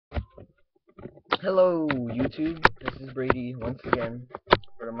Hello, YouTube. This is Brady once again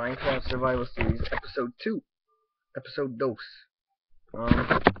for the Minecraft Survival Series, Episode 2, Episode Dos.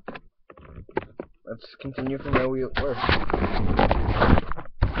 Let's continue from where we were.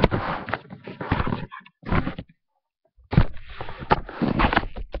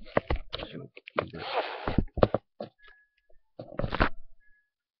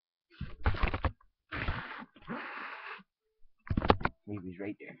 Maybe he's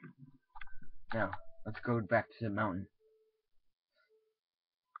right there. Now, let's go back to the mountain.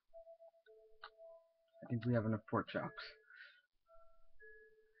 I think we have enough pork chops.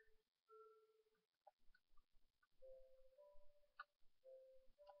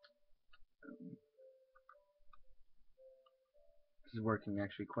 This is working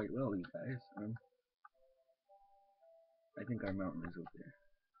actually quite well, you guys. I think our mountain is over there.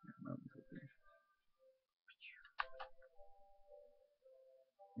 Yeah, mountain's over there.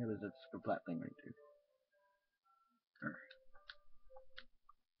 Yeah, there's a super flat thing right there.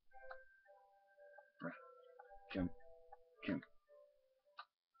 Jump, jump.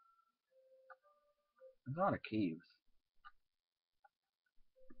 There's a lot of caves.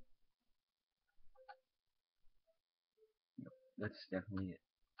 Yep, that's definitely it.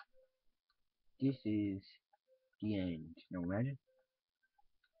 This is the end. Now imagine.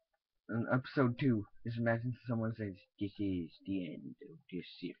 In episode 2, just imagine someone says, "This is the end of this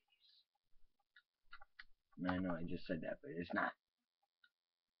series." And I know I just said that, but it's not.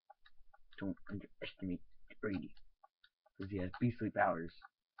 Don't underestimate Brady, because he has beastly powers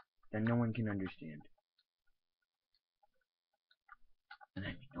that no one can understand. And I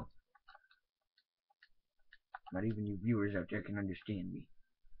mean, no. Not even you viewers out there can understand me.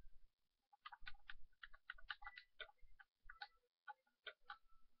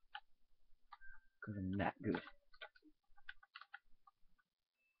 Because I'm that good.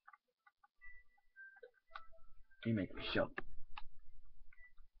 You make me show.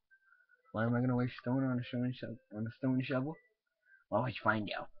 Why am I gonna waste stone on a stone shovel? Well, let's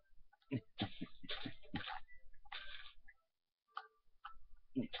find out. Yes.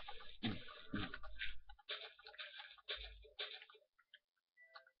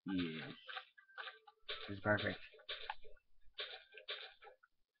 This is perfect.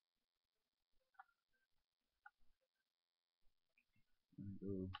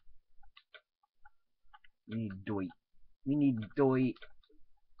 We need doit. We need doit.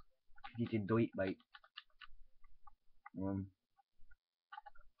 Get your doit bite. So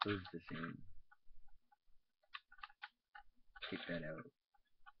it's the same. Take that out.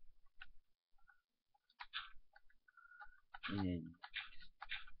 And then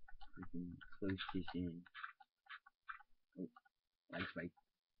freaking close this in. Oh, leg spike.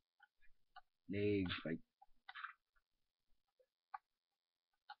 Leg spike.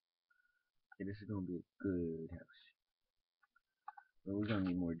 Okay, this is gonna be a good house. But we're gonna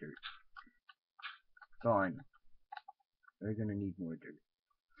need more dirt. Gone. We're gonna need more dirt.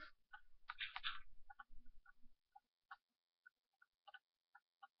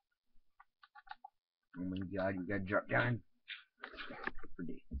 Oh my god, we gotta drop down. For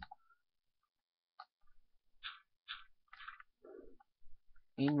days.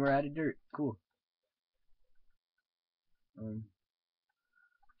 And we're out of dirt. Cool.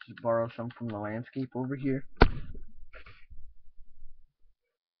 Just borrow some from the landscape over here.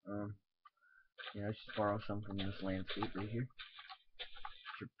 Yeah, let's just borrow some from this landscape right here.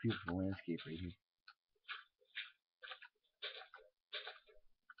 It's a beautiful landscape right here.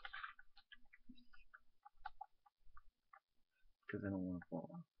 Because I don't want to fall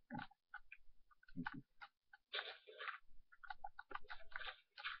off.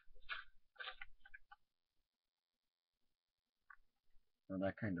 Well,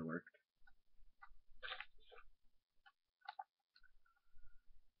 that kind of worked.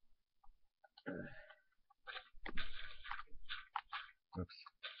 Oops.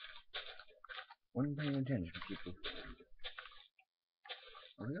 Wasn't paying attention, people.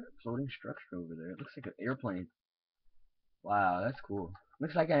 Oh, we got a floating structure over there. It looks like an airplane. Wow, that's cool.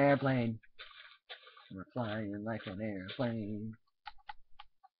 Looks like an airplane. We're flying like an airplane.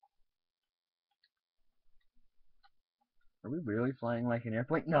 Are we really flying like an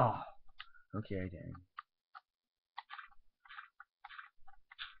airplane? No. Okay, dang.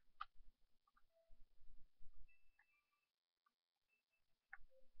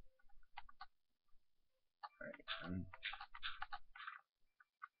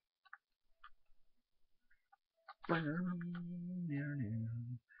 Alright,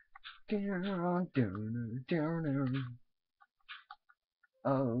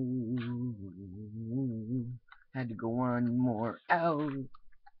 oh, had to go one more out.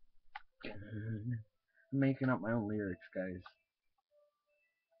 I'm making up my own lyrics, guys.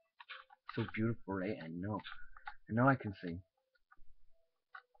 So beautiful, right? I know. I know I can sing.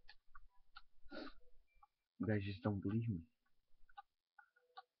 You guys just don't believe me.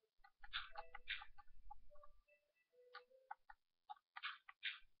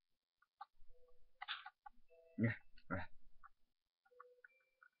 Yeah. Right.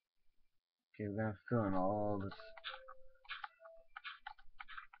 Okay, we're gonna fill in all this.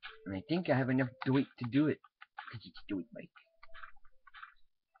 And I think I have enough weight to do it. Cause it's do it, Mike.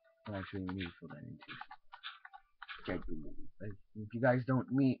 Well, actually, we need to fill that in too. If you guys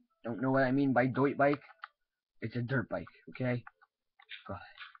don't know what I mean by doit bike, it's a dirt bike, okay? God,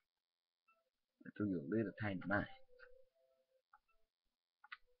 I threw you a little tiny mind.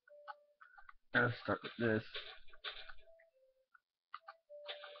 Let's start with this.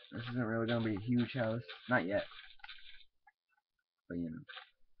 This isn't really gonna be a huge house, not yet. But you know,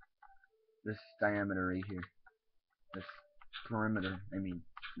 this diameter right here, this perimeter. I mean,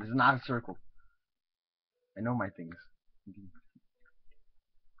 this is not a circle. I know my things.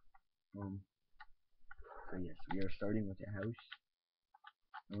 So yes, we are starting with a house.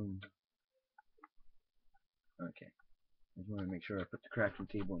 Okay. I just want to make sure I put the crafting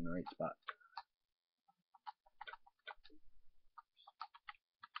table in the right spot.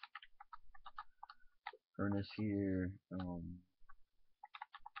 Furnace here. I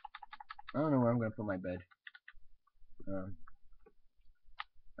don't know where I'm gonna put my bed.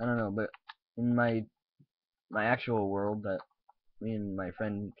 I don't know, but in my actual world that me and my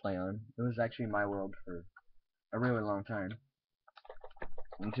friend play on, it was actually my world for a really long time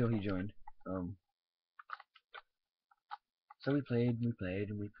until he joined. So we played, and we played,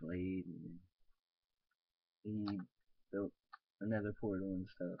 and we played, and he built another portal and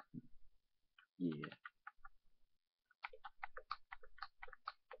stuff. Yeah.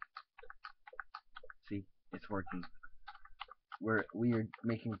 See, it's working. We're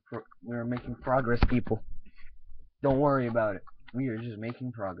making progress, people. Don't worry about it. We are just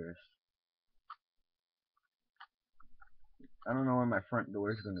making progress. I don't know where my front door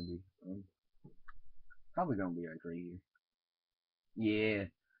is gonna be. Probably gonna be like right here. Yeah,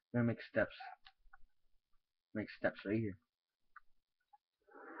 gonna make steps. Make steps right here.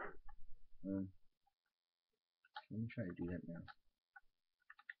 Let me try to do that now.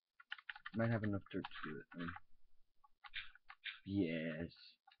 Might have enough dirt to do it. Yes.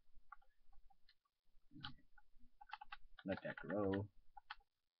 Let that grow.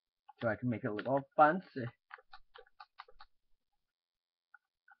 So I can make it look all fancy.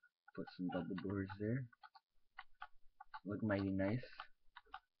 Put some double doors there. Look mighty nice.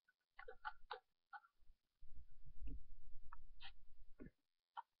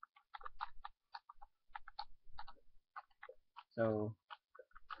 So,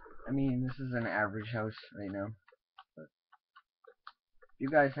 I mean, this is an average house right now. But if you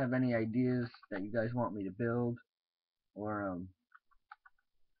guys have any ideas that you guys want me to build, or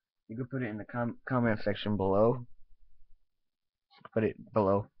you can put it in the comment section below. Put it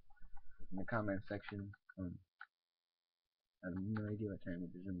below in the comment section. I have no idea what time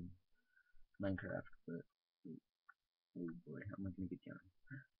it is in Minecraft, but oh boy, how am I gonna get down?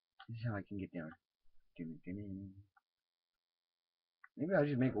 This is how I can get down. Maybe I'll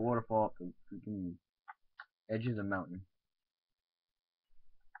just make a waterfall at the freaking edge of the mountain.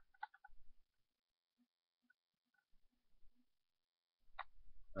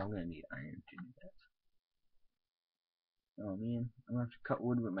 I'm gonna need iron to do that. Oh man, I'm gonna have to cut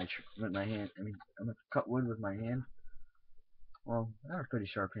wood with my hand. I mean, I'm gonna have to cut wood with my hand. Well, I have a pretty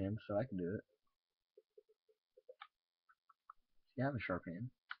sharp hand, so I can do it. See, I have a sharp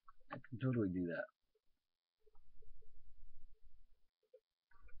hand. I can totally do that.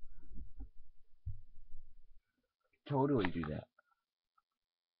 Totally do that.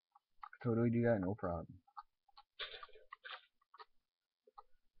 Totally do that, no problem.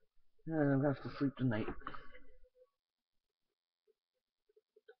 And I'm gonna have to sleep tonight.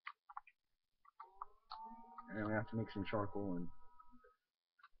 And I'm gonna have to make some charcoal and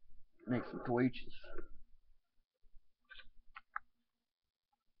make some torches.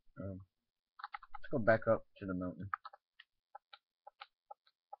 Let's go back up to the mountain.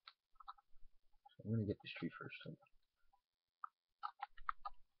 So I'm gonna get this tree first. So.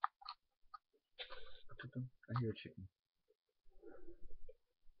 I hear a chicken.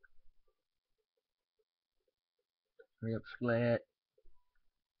 Hurry up, Splat.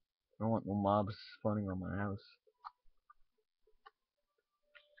 I don't want no mobs spawning on my house.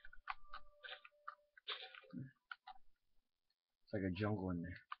 It's like a jungle in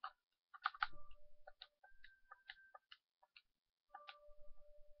there.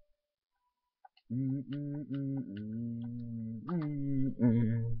 I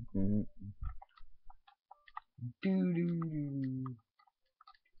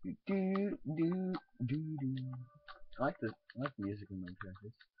like the music in Minecraft.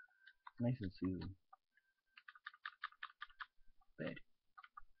 It's nice and soothing. Bed.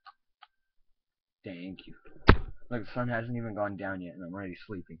 Thank you. Look, the sun hasn't even gone down yet, and I'm already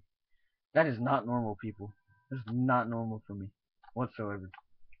sleeping. That is not normal, people. That's not normal for me whatsoever.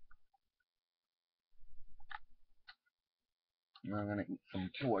 Now I'm gonna eat some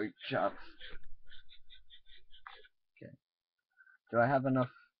pork chops. Okay. Do I have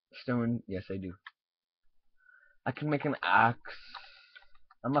enough stone? Yes, I do. I can make an axe.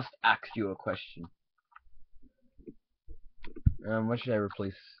 I must ask you a question. What should I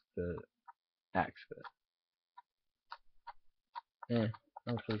replace the axe with?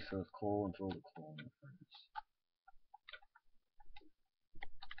 I'll replace it with coal and throw the coal in the furnace.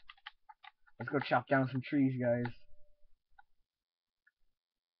 Let's go chop down some trees, guys.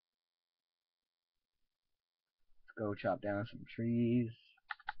 Let's go chop down some trees.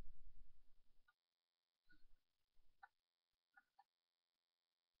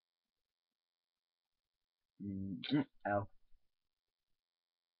 Ow.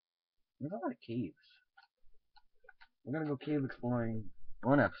 There's a lot of caves. We're gonna go cave exploring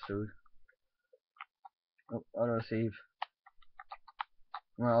one episode. Oh, autosave.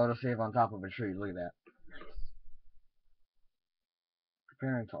 I'm gonna autosave on top of a tree. Look at that. Nice.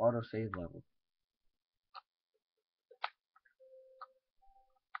 Preparing to autosave level.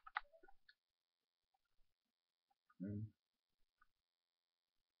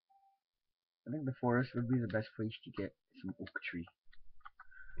 I think the forest would be the best place to get some oak tree.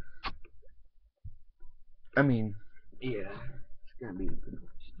 I mean, yeah, it's gonna be a good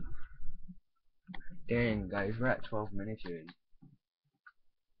place. Dang, guys, we're at 12 minutes already.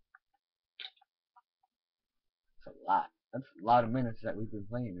 That's a lot. That's a lot of minutes that we've been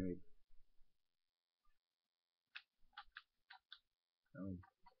playing already.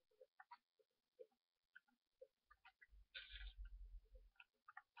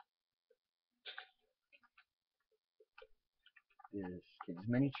 Yes, get as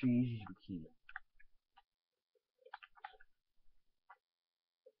many trees as you can.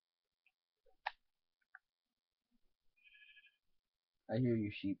 I hear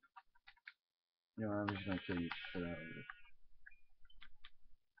you, sheep. You know, I'm just gonna kill you for that later.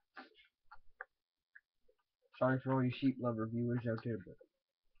 Sorry for all you sheep lover viewers out there, but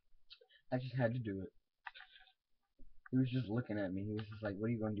I just had to do it. He was just looking at me. He was just like, "What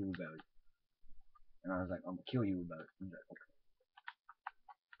are you gonna do about it?" And I was like, "I'm gonna kill you about it." He's like, "Okay."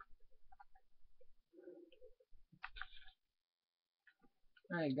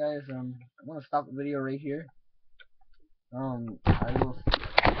 Alright, guys. I'm gonna stop the video right here. I will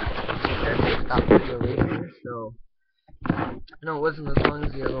stop the video right here. So, no, it wasn't as long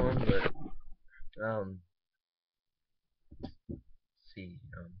as the other one, but see,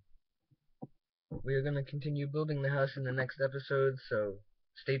 we are gonna continue building the house in the next episode. So,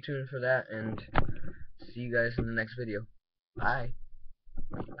 stay tuned for that, and see you guys in the next video. Bye.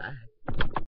 Bye.